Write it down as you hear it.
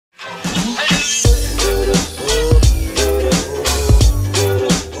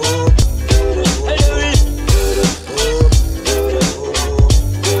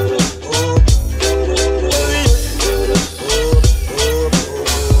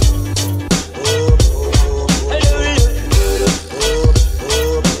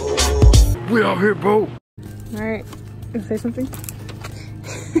here, bro. Alright, you say something?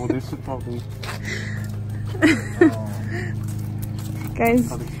 Well, this should probably...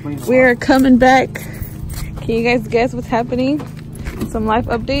 Guys, we're coming back. Can you guys guess what's happening? Some life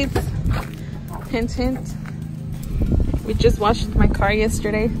updates. Hint, hint. We just washed my car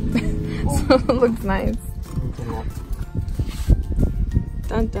yesterday, so it looks nice.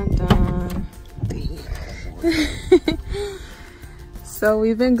 Dun dun dun. So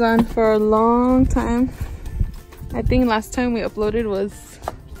we've been gone for a long time. I think last time we uploaded was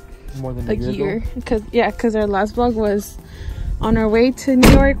more than a year. Because our last vlog was on our way to New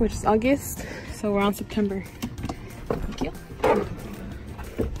York, which is August. So we're on September. Thank you.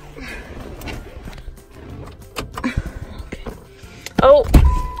 Okay. Oh,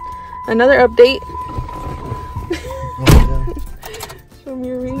 another update. Show me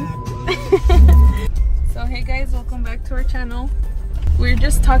your ring. So hey guys, welcome back to our channel. We're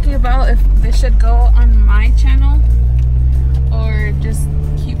just talking about if this should go on my channel or just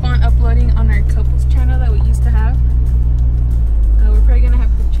keep on uploading on our couples channel that we used to have. We're probably gonna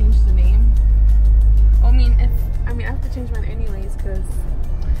have to change the name. I mean, I have to change mine anyways because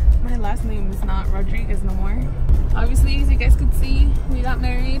my last name is not Rodriguez no more. Obviously, as you guys could see, we got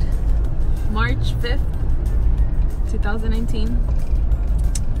married March 5th, 2019.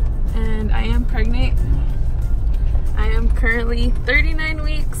 And I am pregnant. I am currently 39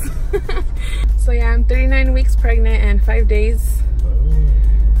 weeks. So yeah, I'm 39 weeks pregnant and 5 days.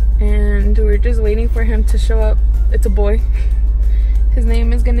 And we're just waiting for him to show up. It's a boy. His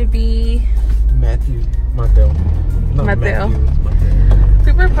name is gonna be Matthew. Mateo. Matthew.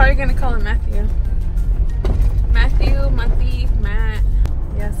 People are probably gonna call him Matthew. Matt.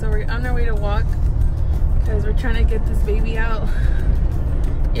 Yeah, so we're on our way to walk because we're trying to get this baby out.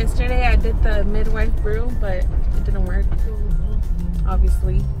 Yesterday I did the midwife brew, but it didn't work,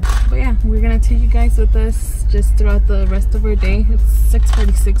 obviously. But yeah, we're gonna take you guys with us just throughout the rest of our day. It's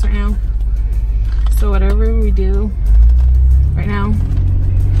 6:46 right now. So whatever we do right now,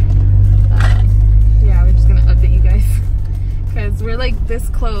 yeah, we're just gonna update you guys because we're like this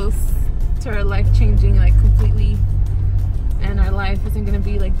close to our life changing like completely, and our life isn't gonna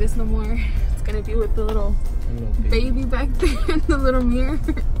be like this no more. It's gonna be with the little baby back there in the little mirror.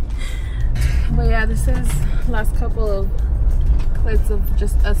 But yeah, this is last couple of clips of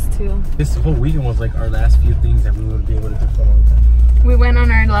just us two. This whole weekend was like our last few things that we would be able to do for a long time. We went on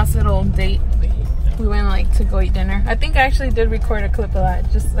our last little date. We went like to go eat dinner. I think I actually did record a clip of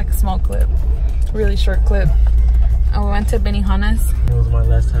that, just like a small clip, really short clip. And we went to Benihana's. It was my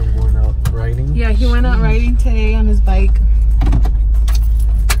last time going out riding. Yeah, he went out riding today on his bike.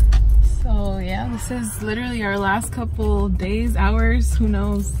 So yeah, this is literally our last couple days, hours, who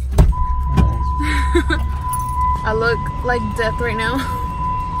knows. I look like death right now.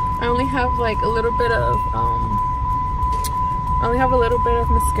 I only have like a little bit of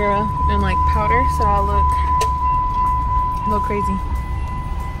mascara and like powder, so I look crazy.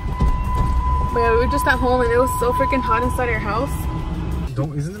 But yeah, we were just at home and it was so freaking hot inside our house.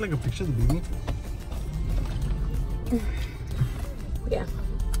 Isn't it like a picture of the baby? Yeah.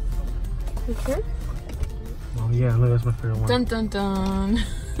 You sure? Oh yeah, look, that's my favorite one. Dun dun dun.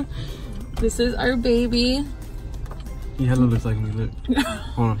 This is our baby. He hella looks like me, look.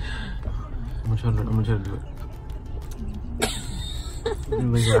 Hold on. I'm gonna try to do it.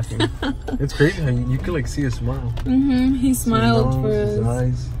 It's crazy how you can like see a smile. He smiled for us. His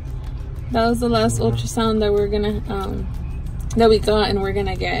eyes. That was the last ultrasound that we're gonna that we got and we're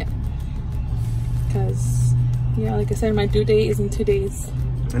gonna get. Cause yeah, like I said, my due date is in 2 days.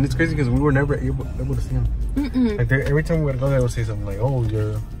 And it's crazy because we were never able to see him. Like every time we would go there, they would say something like, "Oh,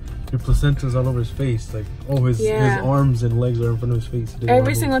 your placenta's all over his face." Like, "Oh, his arms and legs are in front of his face."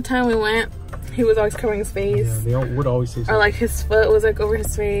 Every single time we went, he was always covering his face. Yeah, they would always say something. Or like his foot was like over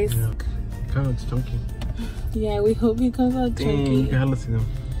his face. Yeah, kind of chunky. Yeah, we hope he comes out chunky. You can hella see them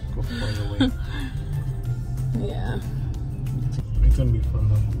go farther away. Yeah. It's gonna be fun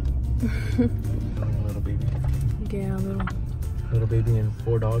though. Having a little baby. Yeah, little baby and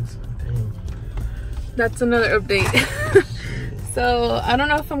 4 dogs. Dang. That's another update. So I don't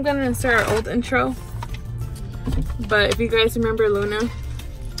know if I'm gonna insert our old intro, but if you guys remember Luna,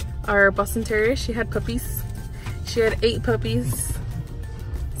 our Boston Terrier, she had puppies. She had 8 puppies.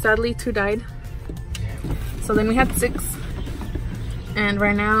 Sadly, 2 died. So then we had 6, and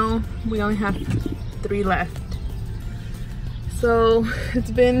right now we only have 3 left. So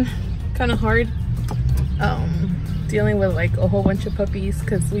it's been kind of hard dealing with like a whole bunch of puppies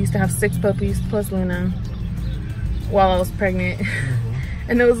because we used to have 6 puppies plus Luna while I was pregnant.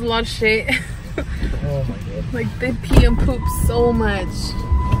 And it was a lot of shit. Oh my god. Like they pee and poop so much.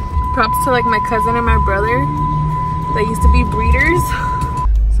 Props to like my cousin and my brother that used to be breeders.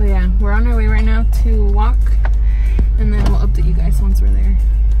 So yeah, we're on our way right now to walk, and then we'll update you guys once we're there.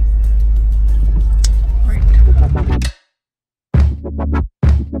 Right.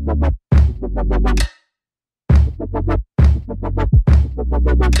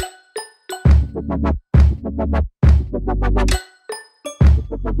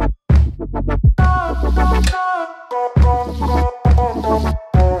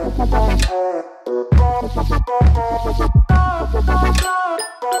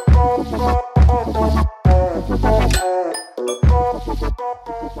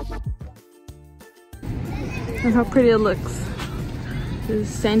 Look how pretty it looks. This is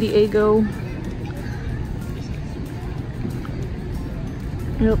San Diego.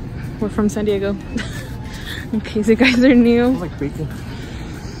 Yep, we're from San Diego. In case you guys are new. I like bacon.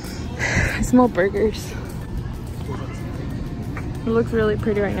 I smell burgers. It looks really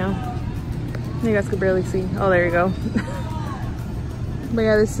pretty right now. You guys could barely see. Oh, there you go. But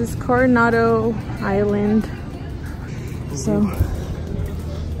yeah, this is Coronado Island. So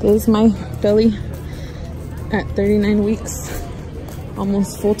this is my belly at 39 weeks.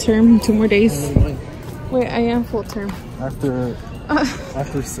 Almost full term, 2 more days. Wait, I am full term. After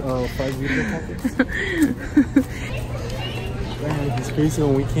 5 years. It's crazy,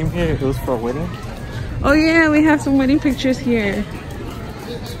 when we came here, it was for a wedding. Oh yeah, we have some wedding pictures here.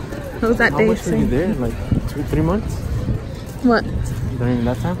 What was that day? How much were you there? Like 2-3 months? What? During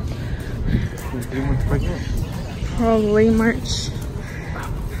that time? You were 3 months pregnant? Probably March.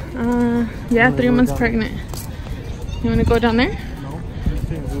 Yeah, 3 months pregnant. You want to go down there? No,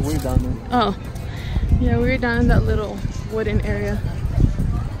 we're way down there. Oh, yeah, we were down in that little wooden area.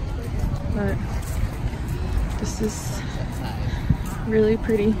 But this is really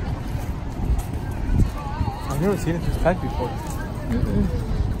pretty. I've never seen it this packed before.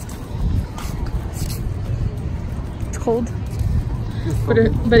 It's cold. But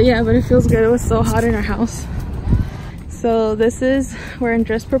it feels good. It was so hot in our house. So this is where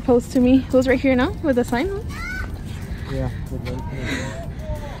Andres proposed to me. It was right here now with the sign. Yeah.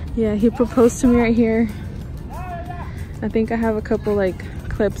 Yeah, he proposed to me right here. I think I have a couple like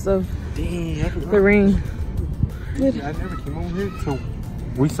clips of the ring. I never came over here till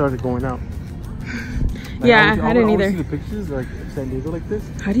we started going out. Like, yeah, I didn't either. I see the pictures like San Diego like this.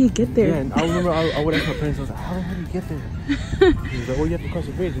 How do you get there? Yeah, and I remember I would ask my parents, I was like, how the hell do you get there? He was like, oh, you have to cross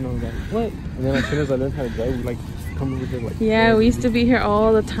the bridge. And I was like, what? And then as soon as I learned how to drive, we like come over here like. Yeah, we used to be here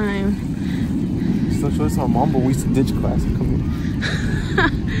all the time. So it's our mom, but we used to ditch class and come here.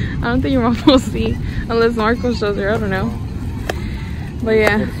 I don't think your mom will see unless Marco shows her. I don't know. But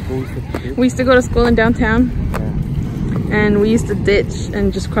yeah, we used to go to school in downtown. Yeah. And we used to ditch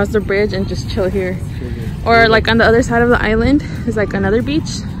and just cross the bridge and just chill here. Or like on the other side of the island is like another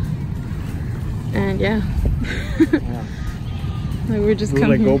beach. And yeah. Like we just come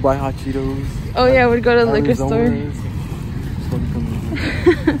like here. Go buy hot Cheetos. Oh yeah, we'd go to the liquor store.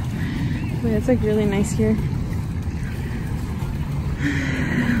 But it's like really nice here.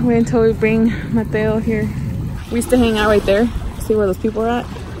 Wait until we bring Mateo here. We used to hang out right there. See where those people are at.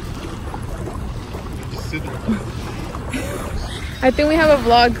 I think we have a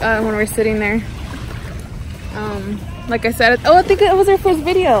vlog when we're sitting there. Like I said, I think it was our first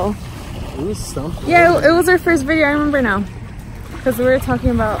video. It was something. Yeah, it was our first video. I remember now. Because we were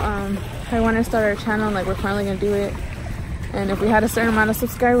talking about I want to start our channel. Like we're finally going to do it. And if we had a certain amount of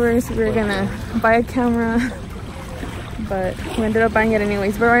subscribers, we were going to buy a camera. But we ended up buying it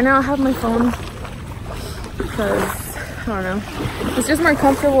anyways. But right now I have my phone. Because, I don't know. It's just more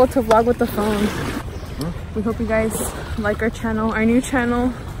comfortable to vlog with the phone. We hope you guys like our channel, our new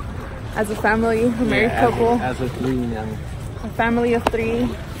channel. As a family, a married couple. As a 3 now. A family of 3,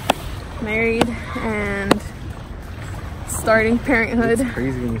 married and starting parenthood. It's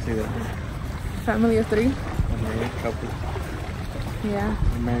crazy when you say that. Family of 3. A married couple. Yeah.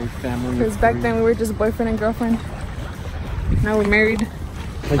 A married family. Because back then we were just boyfriend and girlfriend. Now we're married.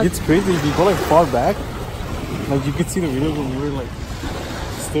 Like it's crazy if you go like far back. Like you could see the video when we were like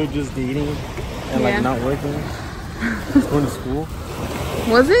still just dating and like not working. Just going to school.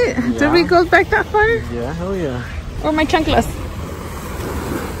 Was it? Yeah. Did we go back that far? Yeah, hell yeah. Or my chanclas.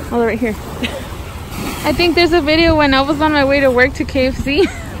 Oh, they're right here. I think there's a video when I was on my way to work to KFC.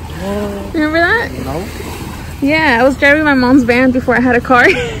 Remember that? No. Yeah, I was driving my mom's van before I had a car.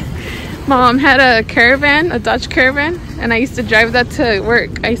 Mom had a Caravan, a Dodge Caravan, and I used to drive that to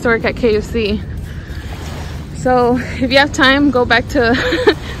work. I used to work at KFC. So if you have time, go back to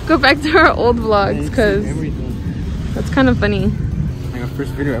our old vlogs because that's kind of funny. Like our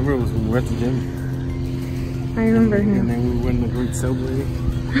first video ever was when we were at the gym. I remember him. And then we went to Great Subway.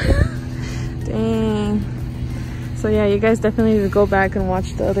 Dang. So yeah, you guys definitely need to go back and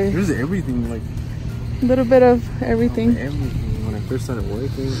watch the other. There's everything, like a little bit of everything. Everything. When I first started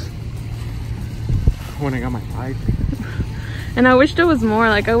working, when I got my bike. And I wish there was more.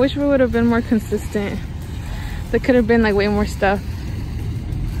 Like, I wish we would have been more consistent. There could have been like way more stuff,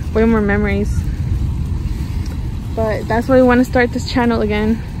 way more memories. But that's why we want to start this channel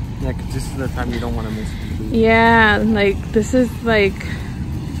again. Yeah, because this is the time you don't want to miss it. Yeah, like this is like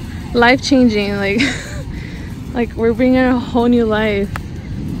life-changing. Like like we're bringing a whole new life,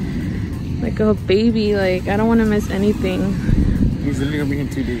 like a baby. Like I don't want to miss anything. He's literally gonna be in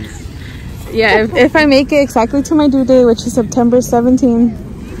 2 days. Yeah, if I make it exactly to my due date, which is September 17th.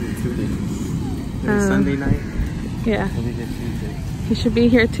 2 days. Sunday night. Yeah. And we get Tuesday. He should be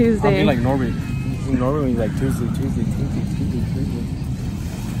here Tuesday. I'll be like Norbert. Norbert he's like Tuesday.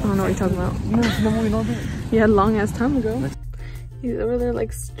 I don't know what you're talking about. You never seen the movie Norbert? Yeah, long ass time ago. He's over there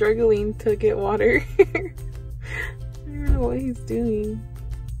like struggling to get water. I don't know what he's doing.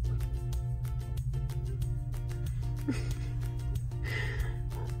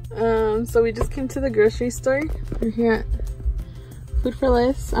 So we just came to the grocery store. We're here at Food 4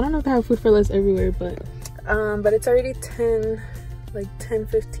 Less. I don't know if they have Food 4 Less everywhere, but it's already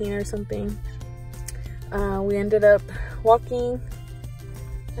 10:15 or something. We ended up walking,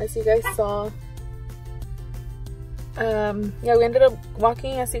 as you guys saw. Yeah, we ended up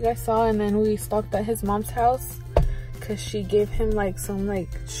walking, as you guys saw, and then we stopped at his mom's house because she gave him like some like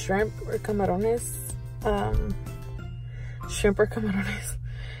shrimp or camarones.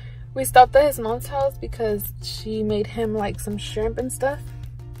 We stopped at his mom's house because she made him like some shrimp and stuff.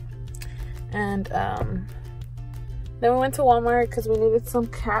 And then we went to Walmart because we needed some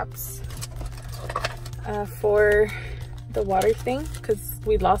caps for the water thing because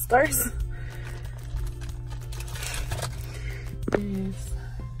we lost ours.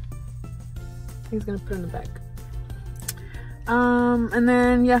 He's gonna put it in the back. And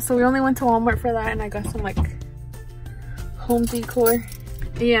then yeah, so we only went to Walmart for that, and I got some like home decor.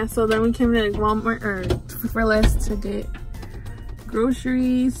 Yeah, so then we came to like Walmart or Food 4 Less to get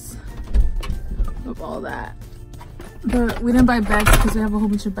groceries of all that. But we didn't buy bags because we have a whole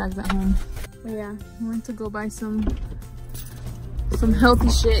bunch of bags at home. But yeah, we went to go buy some healthy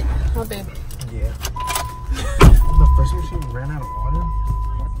shit. Huh, babe? Yeah. The first one she ran out of water.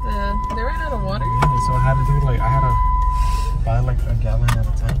 They ran out of water? Yeah, so I had to do like, I had to buy like a gallon at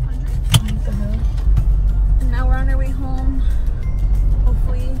a time. What the hell? And now we're on our way home.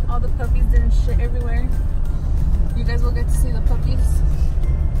 Hopefully all the puppies didn't shit everywhere. You guys will get to see the puppies.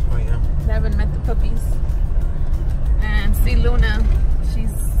 Oh yeah. They haven't met the puppies. And see Luna.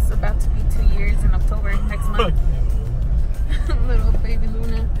 She's about to be 2 years in October next month. Little baby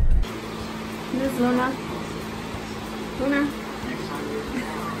Luna. This is Luna. Luna.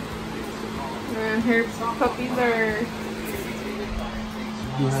 And her puppies are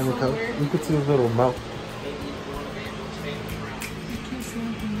behind the coat. You could see his little mouth.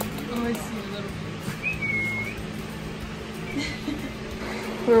 Oh, I see a little.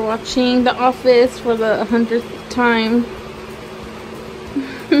 We're watching The Office for the 100th time.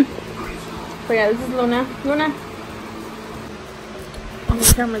 But yeah, this is Luna. Luna. Oh,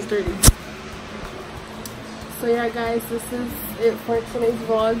 the camera's dirty. So yeah, guys, this is it for today's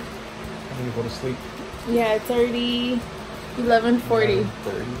vlog. I'm gonna go to sleep. Yeah, it's already 11:40.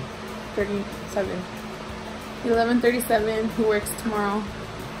 11:37. He works tomorrow,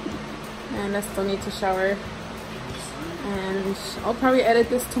 and I still need to shower. And I'll probably edit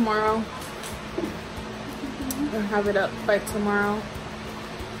this tomorrow and have it up by tomorrow.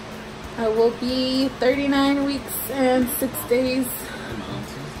 I will be 39 weeks and 6 days.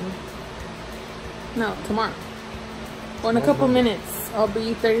 No, tomorrow. Well, in a couple minutes, I'll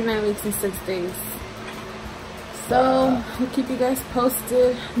be 39 weeks and 6 days. So, we'll keep you guys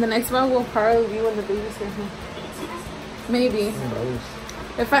posted. The next vlog will probably be when the baby's here. Maybe.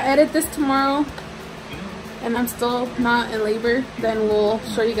 If I edit this tomorrow and I'm still not in labor, then we'll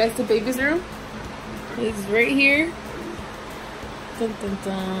show you guys the baby's room. It's right here. Dun, dun,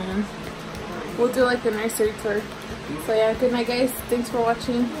 dun. We'll do like a nursery tour. So yeah, good night guys. Thanks for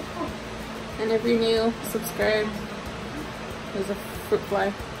watching. And if you're new, subscribe. There's a fruit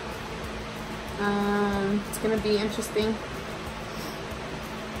fly. It's gonna be interesting.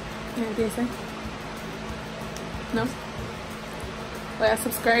 Anything to say? No? Well, yeah,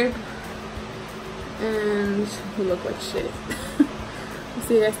 subscribe. And we look like shit. I'll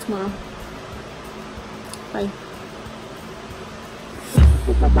see you guys tomorrow. Bye.